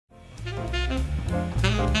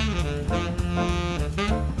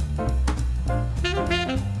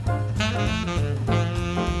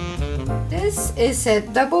is a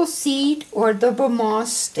double seed or double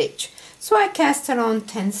moss stitch. So I cast it on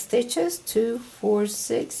 10 stitches, 2, 4,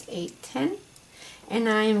 6, 8, 10, and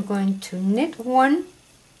I am going to knit 1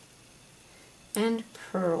 and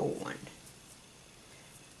purl 1.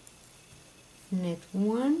 Knit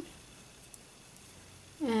 1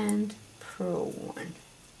 and purl 1.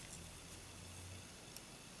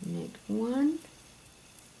 Knit 1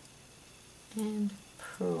 and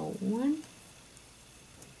purl 1.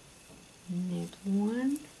 Knit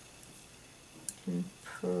 1 and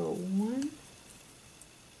purl 1.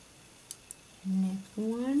 Knit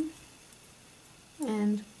 1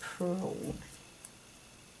 and purl 1.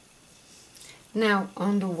 Now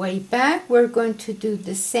on the way back we're going to do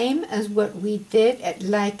the same as what we did at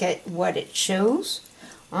what it shows.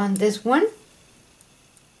 On this one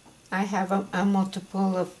I have a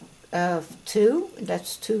multiple of 2,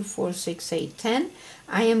 that's 2, 4, 6, 8, 10.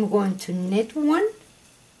 I am going to knit 1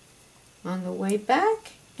 on the way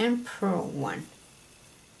back and purl 1.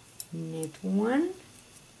 Knit 1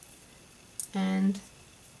 and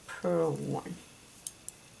purl 1.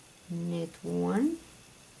 Knit 1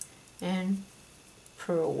 and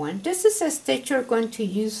purl 1. This is a stitch you're going to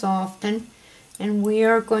use often, and we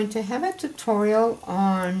are going to have a tutorial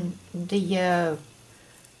on the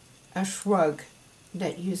a shrug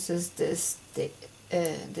that uses this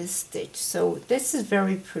stitch. So this is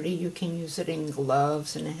very pretty. You can use it in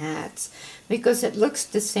gloves and hats because it looks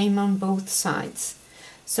the same on both sides.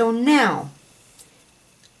 So now,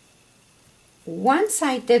 once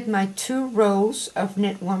I did my 2 rows of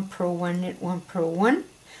knit 1, purl 1, knit 1, purl 1,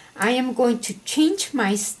 I am going to change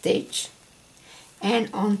my stitch, and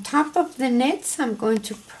on top of the knits I'm going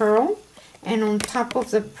to purl, and on top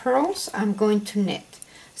of the purls I'm going to knit.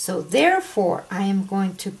 So therefore I am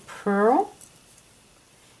going to purl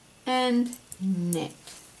and knit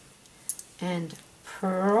and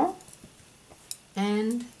purl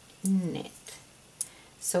and knit.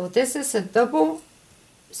 So this is a double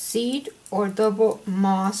seed or double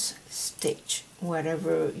moss stitch,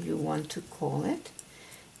 whatever you want to call it.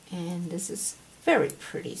 And this is very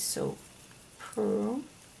pretty. So purl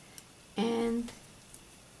and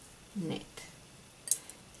knit.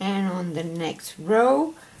 And on the next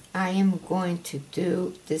row I am going to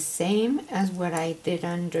do the same as what I did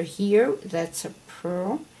under here. That's a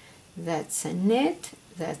purl, that's a knit,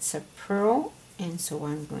 that's a purl, and so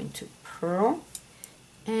I'm going to purl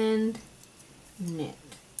and knit,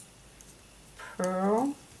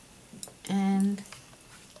 purl and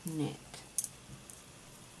knit,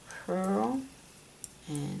 purl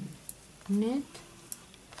and knit,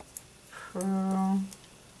 purl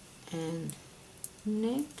and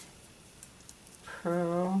knit,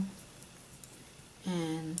 purl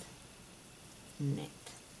and knit.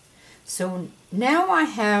 So now I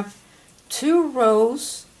have 2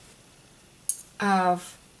 rows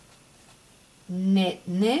of knit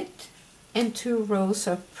knit and 2 rows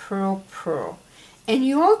of purl purl, and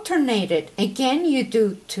you alternate it. Again, you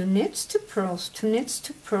do 2 knits, 2 purls, 2 knits,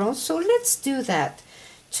 2 purls. So let's do that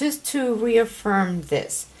just to reaffirm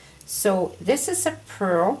this. So this is a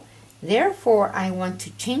purl, therefore I want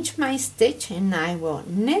to change my stitch, and I will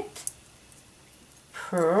knit,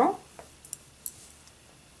 purl,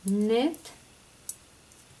 knit,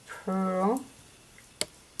 purl,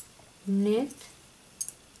 knit,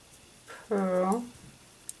 purl,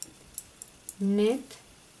 knit,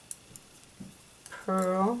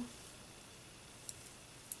 purl,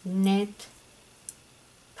 knit,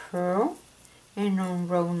 purl, and on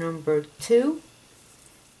row number 2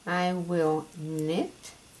 I will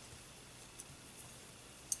knit,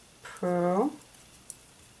 purl,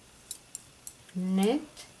 knit,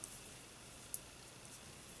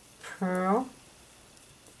 purl,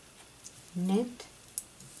 knit,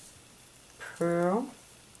 purl,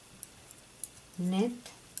 knit,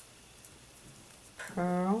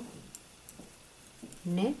 purl,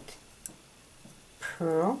 knit,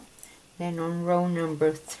 purl. Then on row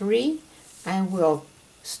number 3 I will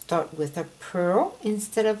start with a purl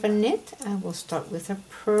instead of a knit. I will start with a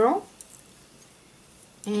purl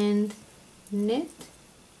and knit,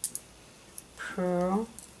 purl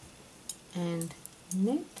and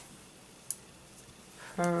knit,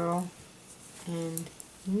 purl and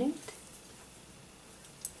knit,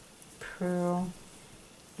 purl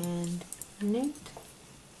and knit,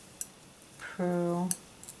 purl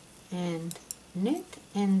and knit,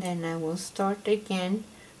 and then I will start again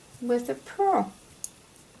with a purl.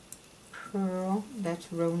 Purl,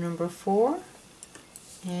 that's row number 4,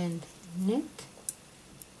 and knit,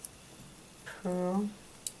 purl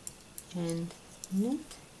and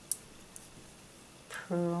knit,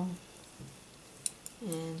 purl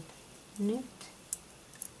and knit,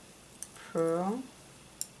 purl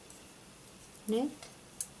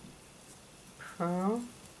purl,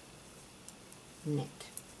 knit.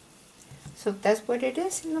 So that's what it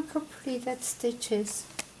is, and look how pretty that stitch is.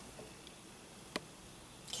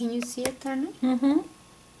 Can you see it, Donna? Mm-hmm.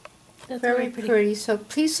 That's very pretty. So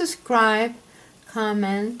please subscribe,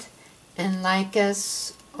 comment, and like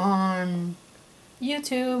us on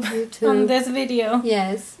YouTube YouTube. on this video.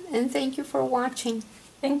 Yes, and thank you for watching.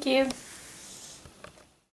 Thank you.